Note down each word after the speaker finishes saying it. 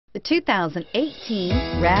The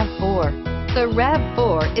 2018 RAV4. The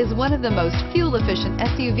RAV4 is one of the most fuel-efficient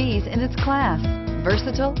SUVs in its class.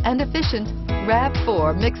 Versatile and efficient,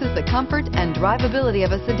 RAV4 mixes the comfort and drivability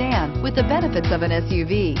of a sedan with the benefits of an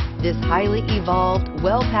SUV. This highly evolved,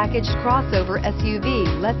 well-packaged crossover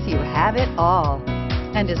SUV lets you have it all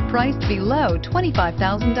and is priced below $25,000.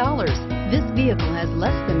 This vehicle has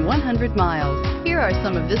less than 100 miles. Here are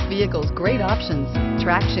some of this vehicle's great options: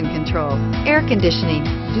 traction control, air conditioning,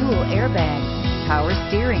 dual airbags, power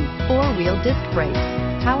steering, four-wheel disc brakes,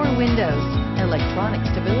 power windows, electronic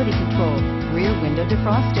stability control, rear window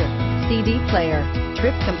defroster, CD player,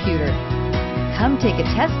 trip computer. Come take a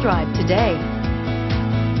test drive today.